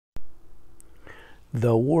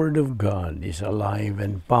The Word of God is alive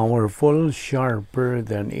and powerful, sharper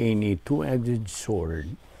than any two-edged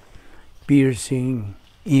sword, piercing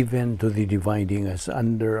even to the dividing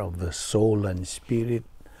asunder of the soul and spirit,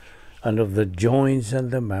 and of the joints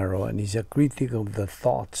and the marrow, and is a critic of the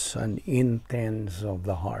thoughts and intents of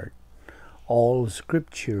the heart. All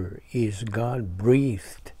Scripture is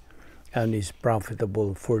God-breathed and is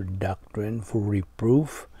profitable for doctrine, for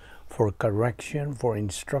reproof, for correction, for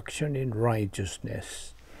instruction in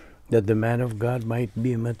righteousness, that the man of God might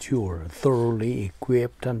be mature, thoroughly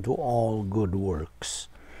equipped unto all good works.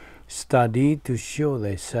 Study to show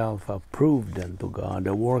thyself approved unto God,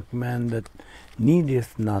 a workman that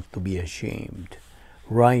needeth not to be ashamed,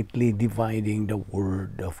 rightly dividing the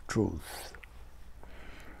word of truth.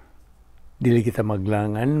 Dili kita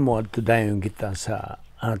maglangan, mo adto dayon kita sa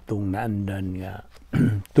atong naandan nga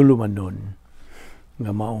tulumanon, nga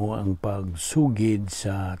mao ang pagsugid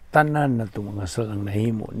sa tanan natong mga salang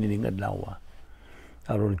nahimo nining adlaw,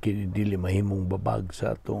 aron kini dili mahimong babag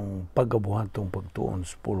sa atong pagabuhatong pagtuon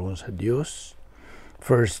sa pulong sa Dios.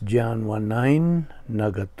 1 John 1:9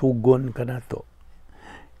 nagatugon kanato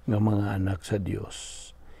nga mga anak sa Dios.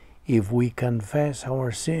 If we confess our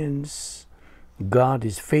sins, God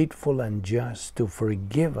is faithful and just to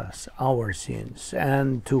forgive us our sins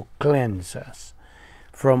and to cleanse us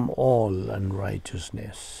from all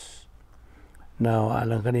unrighteousness. Now,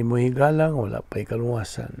 alang kanimo higalang, wala pa'y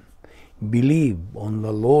kalungasan. Believe on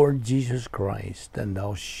the Lord Jesus Christ, and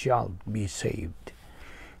thou shalt be saved.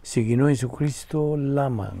 Si Ginoong Jesucristo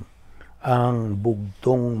lamang ang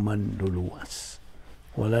bugtong manluluwas.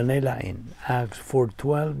 Wala na ilain. Acts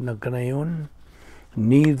 4:12 nagkanayon,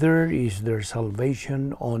 neither is there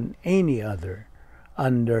salvation on any other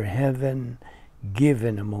under heaven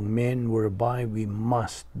given among men whereby we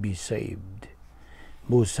must be saved.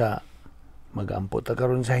 Busa, magampot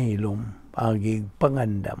karon sa hilom, agig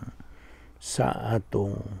pangandam sa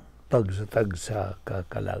atong tagsa-tagsa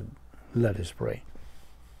kakalag. Let us pray.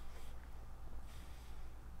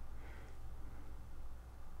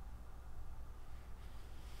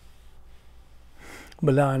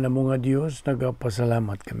 Balaan na mo nga Diyos,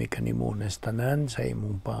 nagapasalamat kami kanimo nas tanan sa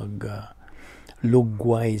imong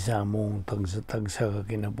lugway sa among tagsa-tagsa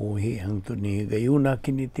kinabuhi ang tuni gayuna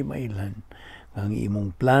kiniti mailan ang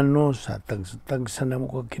imong plano sa tagsa-tagsa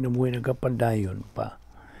namo kinabuhi nagapadayon pa.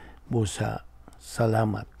 Busa,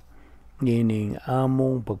 salamat nining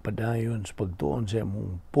among pagpadayon sa pagtuon sa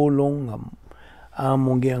among pulong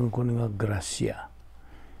among giangkon nga grasya.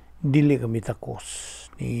 Dili kami takos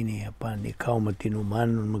niini apan ikaw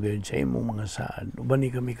matinumanon magayon sa imong mga saad. Ubani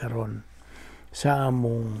kami karon sa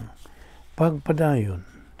among pagpadayon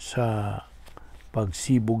sa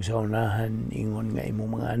pagsibog sa unahan ingon nga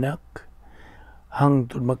imong mga anak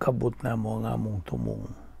hangtod makabot na mo ang among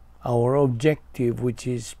tumong. Our objective, which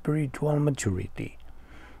is spiritual maturity.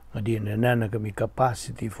 Adiyan na kami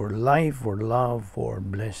capacity for life, for love, for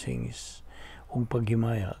blessings, ug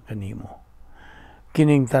paghimaya kanimo.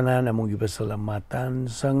 Kining tanan among gipasalamatan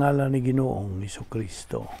sa ngalan ni Ginoong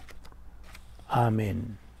Jesucristo.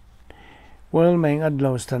 Amen. Well, may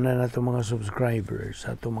adlaw sa tanan nato mga subscribers,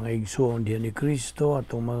 atong mga igsoon diyan ni Kristo,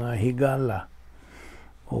 atong mga higala,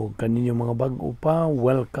 o kaninyong mga bag-o pa,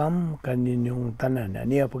 welcome kaninyong tanan.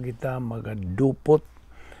 Aniya pa kita magadupot,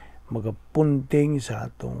 magapunting sa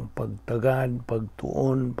atong pagtagad,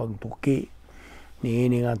 pagtuon, pagtuki,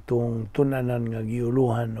 niining atong tunanan nga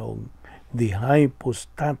giuluhan og the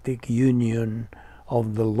hypostatic union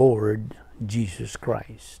of the Lord Jesus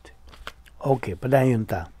Christ. Okay, padayon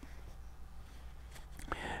ta.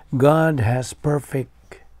 God has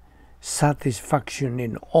perfect satisfaction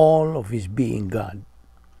in all of His being God.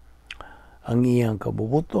 Ang iyang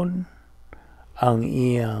kabubuton, ang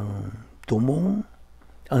iyang tumong,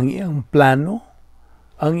 ang iyang plano,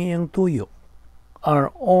 ang iyang tuyo are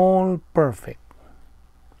all perfect.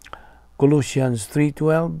 Colossians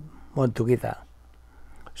 3:12 modto kita.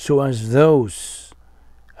 So as those,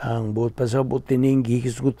 ang buot pasabot tining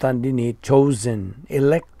gihisgutan dinhi, chosen,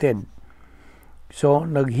 elected. So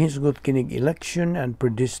naghisgot kinig election and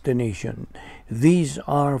predestination. These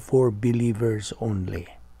are for believers only.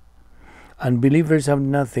 Unbelievers have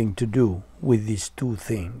nothing to do with these two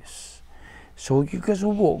things. So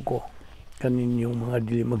kikasubo ko kaninyong mga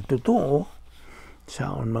dili magtutuo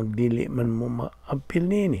saon magdili man mo ma-appeal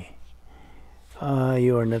nini.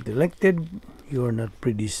 You are not elected, you are not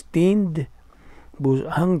predestined,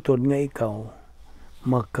 hangtod nga ikaw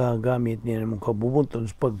makagamit niya mong kabubuton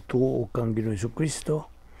sa pagtuo kang Ginoong Jesucristo.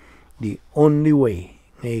 The only way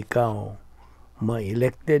nga ikaw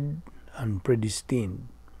ma-elected and predestined.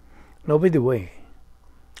 Now, by the way,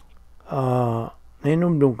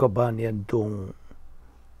 nainumdum ka ba niyan itong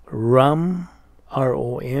RAM,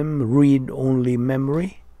 R-O-M, read-only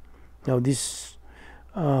memory. Now this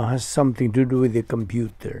has something to do with the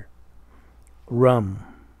computer. RAM.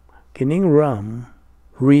 Kining RAM,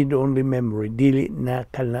 read-only memory, dili na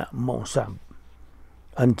kana mausab.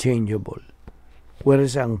 Unchangeable.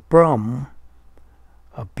 Whereas ang PROM,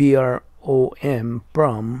 P-R-O-M,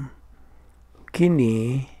 PROM,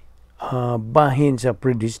 kini bahin sa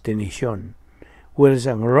predestination. Whereas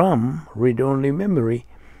ang RAM, read-only memory,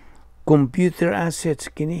 computer assets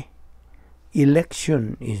kini.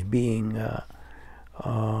 Election is being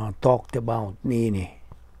talked about nini.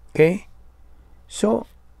 Okay? So,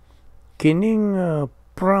 kining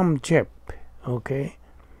PROM chip, okay?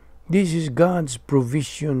 This is God's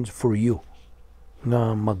provisions for you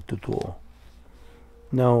na magtutuo.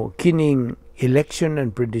 Now, kining election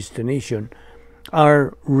and predestination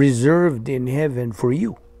are reserved in heaven for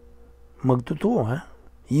you. Magtutuo, ha?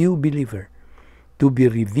 You believer, to be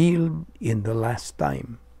revealed in the last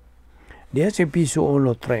time. Diya sa piso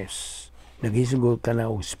 1:3, naghisugol ka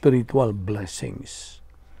na og spiritual blessings.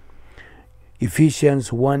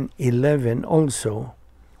 Ephesians 1:11 also,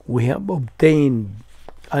 we have obtained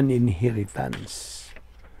an inheritance.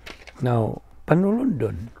 Now,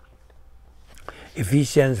 panulundon.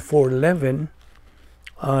 Ephesians 4:11,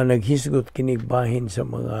 naghisgot kinigbahin sa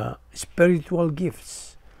mga spiritual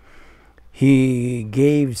gifts. He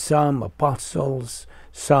gave some apostles,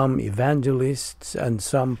 some evangelists, and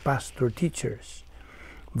some pastor-teachers.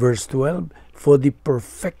 Verse 12, for the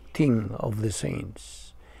perfecting of the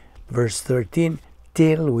saints. Verse 13,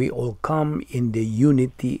 till we all come in the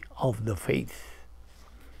unity of the faith.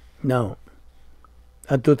 Now,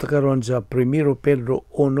 ato karon sa 1 Pedro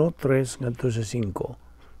 1:3 ngadto sa 5.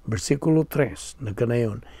 Versikulo 3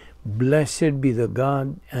 nagkanayon, blessed be the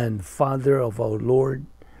God and Father of our Lord,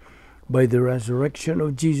 by the resurrection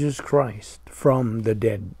of Jesus Christ from the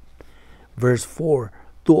dead. Verse 4,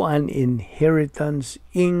 to an inheritance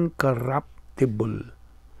incorruptible.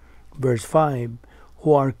 Verse 5,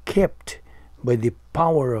 who are kept by the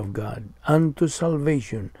power of God unto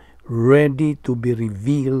salvation, ready to be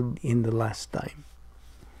revealed in the last time.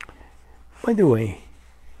 By the way,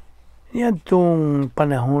 yan itong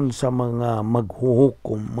panahon sa mga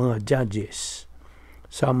maghuhukom, mga judges,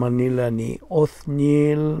 sa Manila ni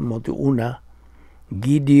Othniel, Motiuna,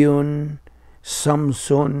 Gideon,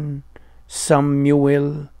 Samson,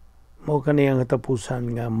 Samuel, mo kaniyang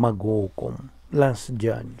tapusan nga maghukom, last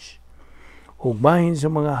judge. O bahin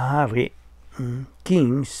sa mga hari,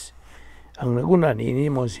 kings, ang naguna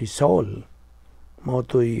ni mo si Saul, mo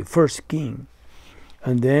to'y first king.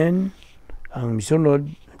 And then, ang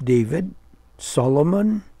misunod, David,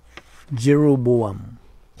 Solomon, Jeroboam.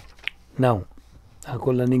 Now,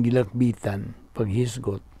 ako lang ng gilakbitan,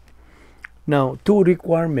 paghisgot. Now, 2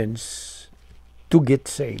 requirements to get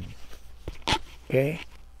saved. Okay?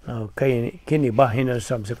 Now, kinibahin na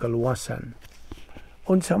sa kaluwasan.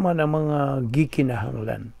 Unsa man ang mga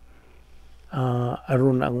gikinahanglan,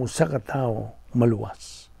 aron ang usa ka tawo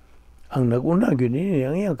maluwas. Ang naguna gyud ni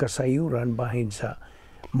ang iyang kasayuran bahin sa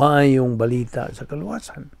maayong balita sa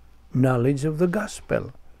kaluwasan, knowledge of the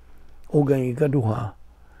gospel. Ug ang ikaduha,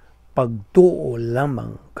 pagtuo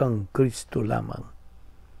lamang kang Kristo lamang.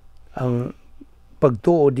 Ang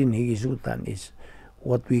pagtuo din higisutan is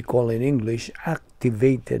what we call in English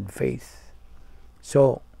activated faith.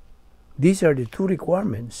 So, these are the 2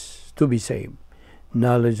 requirements to be saved.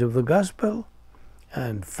 Knowledge of the gospel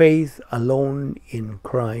and faith alone in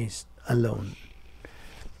Christ alone.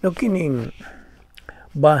 Now, kining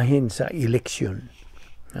bahin sa election,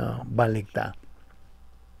 balik ta.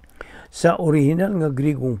 Sa original nga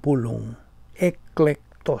Grigong pulong,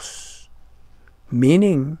 eklektos,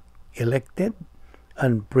 meaning elected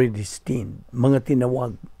and predestined, mga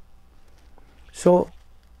tinawag. So,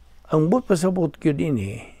 ang bot pasabot ko din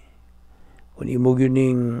kung imo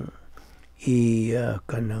gyuning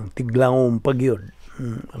kanang tiglawong pagyod,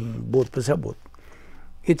 ang bot pasabot,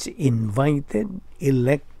 it's invited,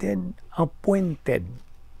 elected, appointed.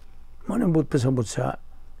 Manang bot pasabot sa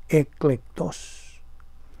eklektos.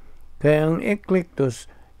 Kaya ang eklektos,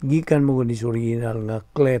 gikan mo ni original nga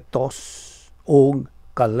kletos o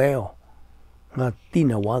kaleo, nga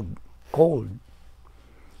tinawag, called.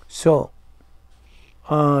 So,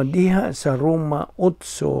 diha sa Roma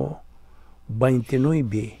 8:29,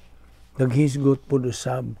 naghisgot po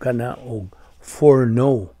usab kana og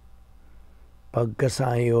foreknow.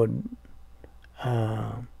 Pagkasayod,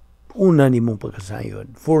 una ni mong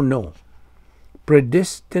pagkasayod, foreknow.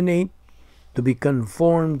 Predestinate to be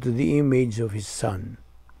conformed to the image of His Son.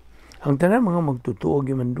 Ang tanan mga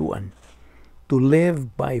magtutuog imanduan, to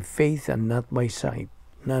live by faith and not by sight.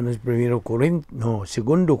 Nanas 2 Korinto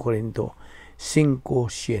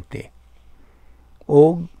 5:7.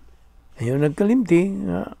 O ayon nagkalimti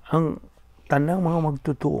nga ang tanang mga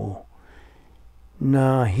magtotoo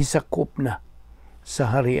na hisakop na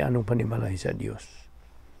sa harian ng panimalay sa Dios.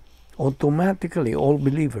 Automatically, all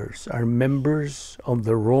believers are members of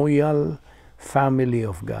the royal family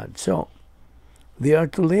of God. So, they are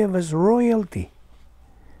to live as royalty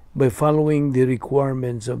by following the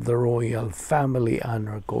requirements of the royal family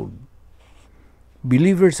honor code.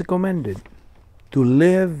 Believers are commanded to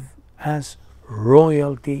live as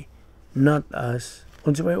royalty, not as,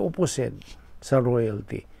 kung sa may opposite sa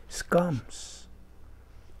royalty, scums.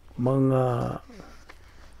 Mga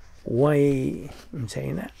way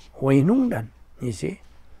hinungdan, you see?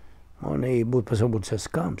 Mga naibot pasabot sa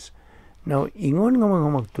scums. Now, ingon nga mga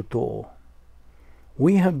magtotoo,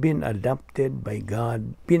 we have been adopted by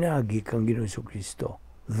God, pinagi kang Ginoong Kristo.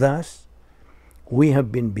 Thus, we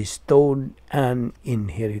have been bestowed an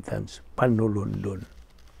inheritance, panulundon.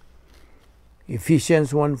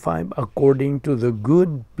 Ephesians 1:5, according to the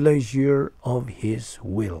good pleasure of His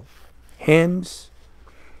will. Hence,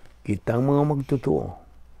 kitang mga magtotoo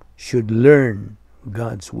should learn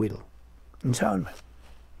God's will. Saan man?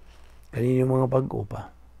 Kanina mga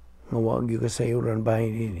pag-upa, nga wag yung kasayuran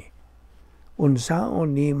bahay nini.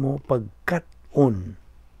 Unsaon nimo pagkat-on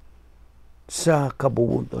sa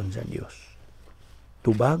kabubuton sa Dios.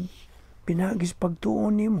 Tubag, pinagis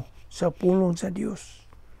pagtuon nimo sa pulong sa Dios.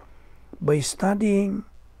 By studying,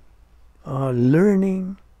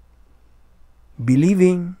 learning,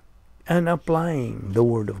 believing, and applying the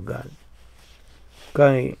Word of God.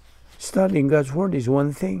 Kay studying God's Word is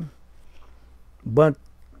one thing, but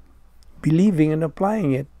believing and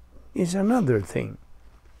applying it is another thing.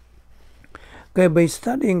 Kaya by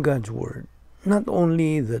studying God's Word, not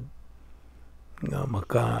only that nga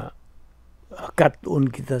maka-kat-on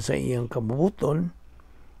kita sa iyang kabubuton,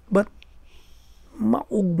 but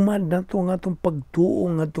maugmad na ito nga itong pagtuo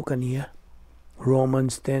nga ito kaniya.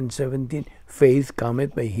 Romans 10:17, faith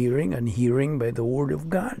cometh by hearing, and hearing by the Word of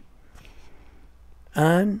God.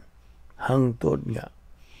 And hangtod nga,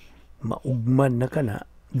 maugmad na ka na,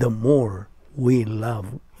 the more we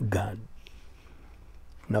love God.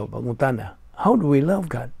 Now, pangutana, how do we love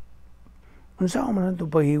God? Unsa man ito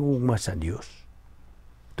paghigugma sa Dios?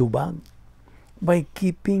 Tubag, by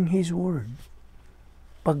keeping His Word.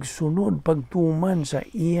 Pagsunod, pagtuman sa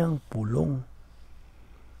iyang pulong.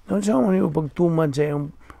 Unsa man ito pagtuman sa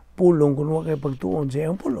iyang pulong kung wala kayo pagtuon sa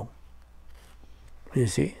iyang pulong? You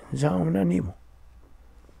see, unsa man na nimo?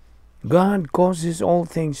 God causes all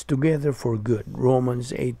things together for good.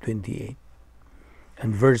 Romans 8:28.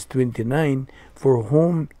 And verse 29, for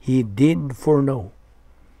whom He did foreknow,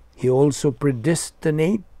 He also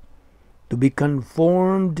predestinate to be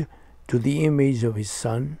conformed to the image of His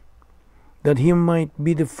Son, that He might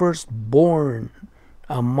be the firstborn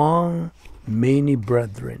among many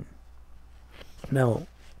brethren. Now,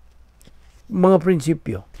 mga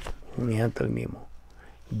prinsipyo, kung ihatag nimo,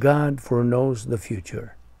 God foreknows the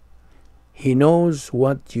future. He knows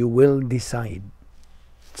what you will decide.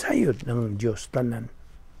 Sayod ng Diyos tanan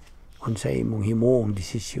kung sa imong himuong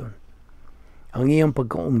desisyon. Ang iyang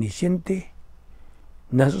pagka-omnisyente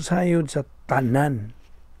nasasayod sa tanan,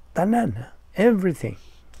 everything.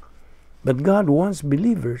 But God wants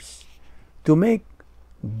believers to make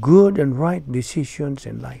good and right decisions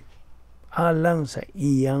in life alang sa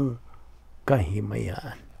iyang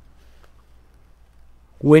kahimayaan.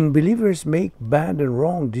 When believers make bad and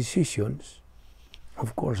wrong decisions,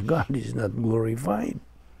 of course, God is not glorified.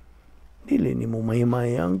 Dili ni mo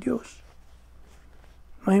mahimaya ang Diyos.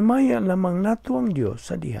 Mahimaya lamang nato ang Diyos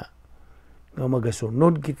sa diha. Nga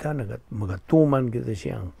magasunod kita, magatuman kita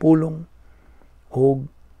siyang pulong, o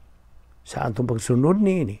sa atong pagsunod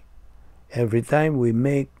niini. Every time we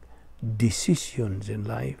make decisions in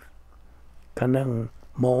life, kanang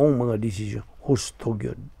maong mga decision, husto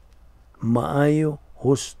gyud. Maayo,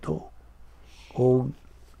 husto. O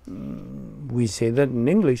we say that in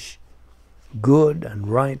English, good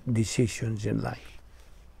and right decisions in life.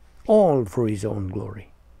 All for His own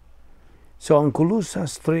glory. So ang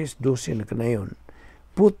Colosas 3:12 na kanayon,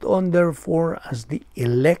 put on therefore as the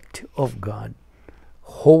elect of God,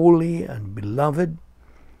 holy and beloved,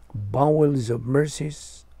 bowels of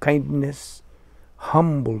mercies, kindness,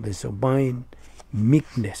 humbleness of mind,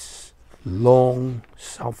 meekness, long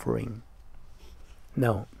suffering.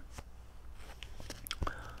 Now,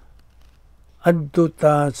 adto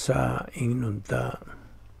ta sa inunta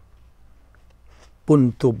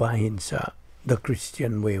punto bahin sa the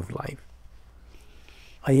Christian way of life.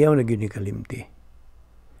 Ayaw na gyud ni kalimti.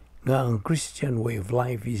 nga ang Christian way of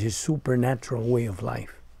life is a supernatural way of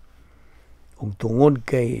life. Ug tungod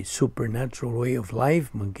kay supernatural way of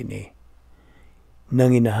life man kini,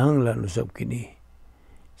 nanginahanglan usab kini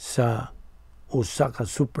sa usa ka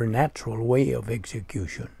supernatural way of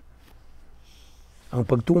execution. Ang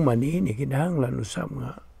pagtuman niini kinahanglan usab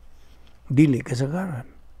nga dili kasagaran.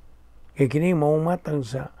 Kay kini maumatang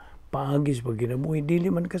sa paagis pag kinabuhi, dili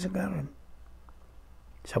man kasagaran.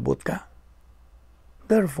 Sabot ka.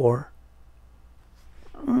 Therefore,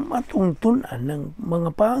 matungtunan ng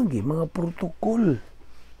mga paagi, mga protokol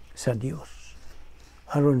sa Dios.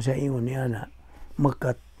 Aron sa ingon niya na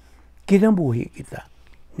makat kinabuhi kita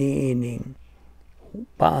niining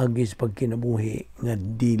paagis pag kinabuhi nga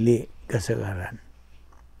dili kasagaran.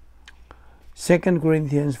 2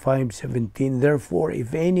 Corinthians 5:17, therefore,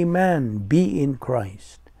 if any man be in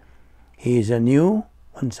Christ, he is a new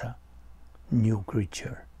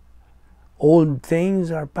creature. Old things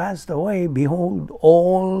are passed away. Behold,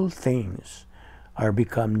 all things are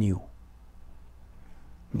become new.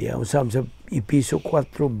 Di usab sa Episo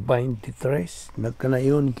 4:23,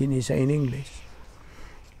 nagkanayon kini sa in English.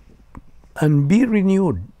 And be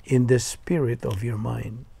renewed in the spirit of your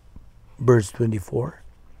mind. Verse 24,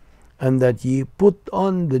 and that ye put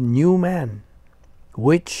on the new man,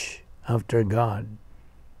 which after God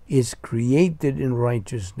is created in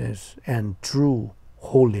righteousness and true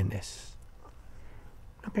holiness.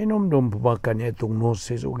 Nakinomdom pa ba kanya itong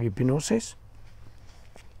gnosis o epinosis?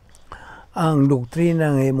 Ang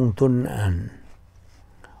doktrina ng imong tunan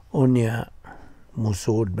o niya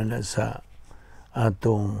musod man sa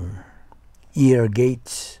atong ear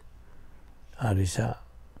gates ari sa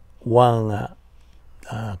wanga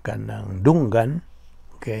kanang dunggan,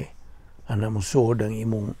 okay, ana musod ang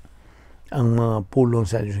imong ang mga pulong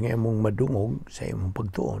sa Diyos nga imong madungog sa imong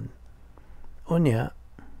pagtuon. O niya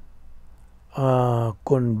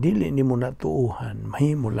kung dili nimo natuuhan,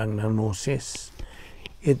 mahimo lang ng gnosis.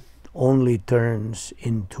 It only turns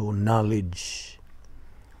into knowledge.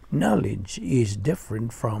 Knowledge is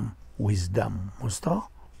different from wisdom.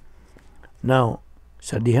 Musta? Now,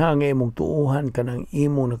 sa diha nga imong tuuhan kanang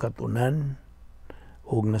imong nakatunan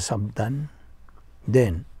o nasabtan,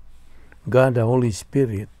 then God the Holy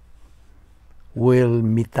Spirit will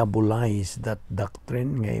metabolize that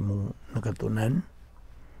doctrine nga imong nakatunan.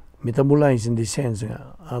 Metabolize in the sense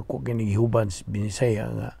nga ako kinigihubad sa binisaya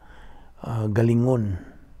nga galingon.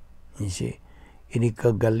 Ini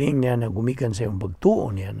kagaling niya na gumikan sa iyong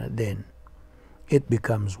pagtuon niya na then it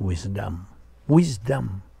becomes wisdom.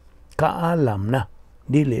 Wisdom. Kaalam na.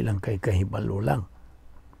 Dili lang kay kahibalo lang.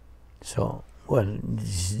 So, well,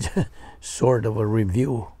 this is sort of a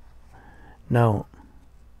review. Now,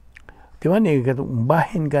 diba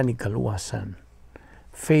bahin ka ni kaluwasan.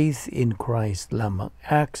 Faith in Christ lamang.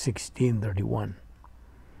 Acts 16:31.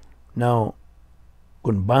 Now,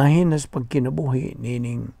 kung bahin na sa pagkinabuhi,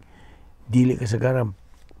 nining dili kasagaran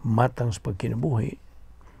matang sa pagkinabuhi,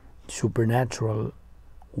 supernatural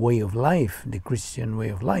way of life, the Christian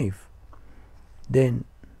way of life, then,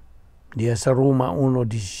 diya sa Roma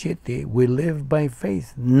 1:17, we live by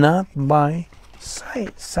faith, not by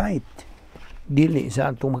sight. Dili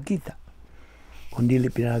sa atong makita, kundi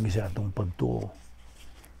dili pinagi sa atong pagtuo.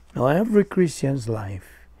 Now, every Christian's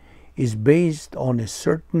life is based on a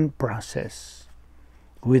certain process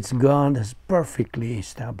which God has perfectly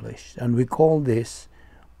established. And we call this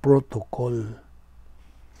protocol.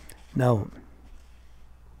 Now,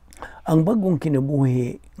 ang bagong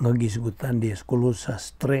kinabuhi nga gisgutan di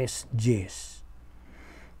Kolosas 3:10,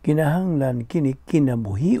 kinahanglan kini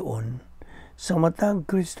kinabuhion sa matag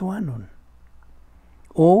Kristohanon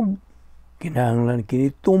o kinahanglan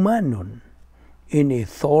kini tumanon in a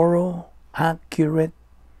thorough, accurate,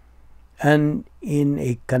 and in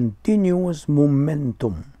a continuous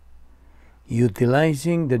momentum,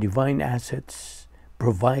 utilizing the divine assets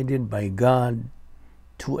provided by God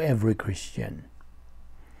to every Christian.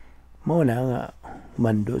 Mao na nga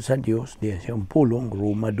mando sa Dios diya siyang pulong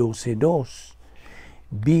Roma 12:2.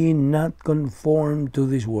 Be not conformed to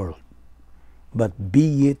this world, but be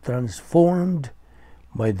ye transformed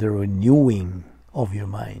by the renewing of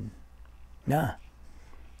your mind. Na,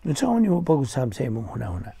 yun sa ako mo pag-usap sa imong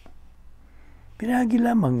huna-huna. Pinagi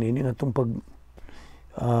lamang nini nga itong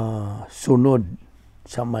sunod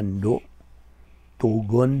sa mando,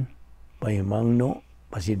 tugon, pahimangno,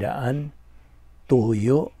 pasidaan,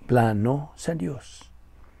 tuyo, plano sa Dios.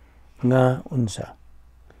 Nga unsa,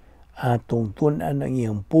 atong tunan ang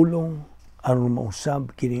iyang pulong, aron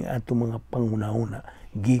mausab kining atong mga pangunahuna,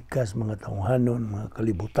 gikas mga tawhanon, mga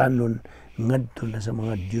kalibutanon, ngadto na sa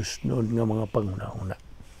mga Diosnon nga mga pangunahuna.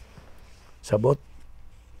 Sabot?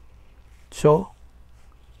 So,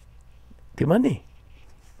 Di man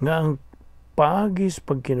nga ang paagis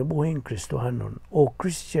pagkinabuhi ng Kristohanon o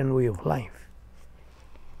Christian way of life,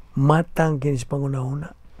 matang kinis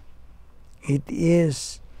pangunahuna. It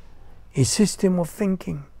is a system of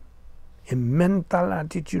thinking, a mental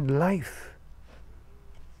attitude life.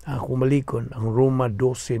 Ako malikon ang Roma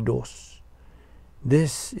 12:2.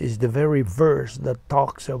 This is the very verse that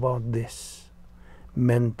talks about this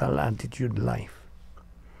mental attitude life.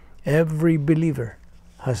 Every believer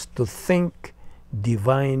has to think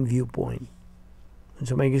divine viewpoint.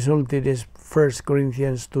 So may gisulti is 1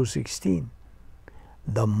 Corinthians 2:16.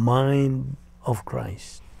 The mind of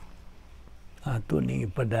Christ. Ato ning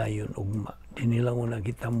ipadayon ugma. Dinilang una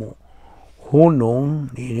kita mo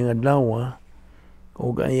hunong ni adlaw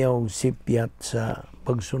ug ayaw sipyat sa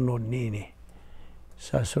pagsunod niini.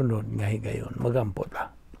 Sa sunod nga higayon magampo ta.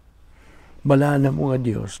 Bala na mo nga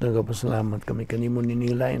Dios, nagapasalamat kami kanimo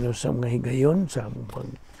ninilain sa mga higayon sa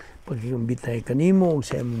among pagkikimbitay kanimo ug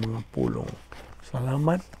sa among mga pulong.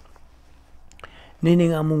 Salamat.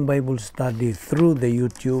 Nining among Bible study through the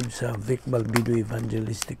YouTube sa Vic Balbido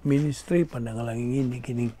Evangelistic Ministry, panangalangin ni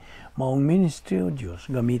kining maong ministry o Dios,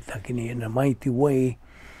 gamita kini in a mighty way,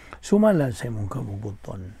 sumala sa imong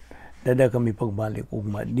kabubuton. Dada kami pagbalik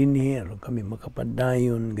ugma dinhi aron kami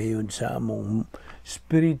makapadayon gayon sa among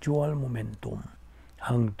spiritual momentum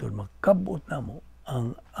hangtod makabot namo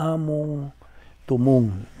ang among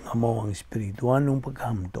tumong nga mao ang espirituanong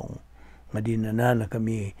paghamtong nga dinana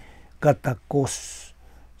kami katakos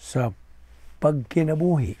sa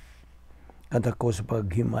pagkinabuhi, katakos sa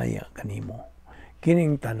paghimaya kanimo.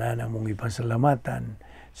 Kining tanan among ipasalamatan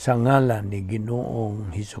sa ngalan ni Ginoong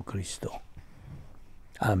Hesukristo.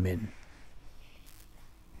 Amen.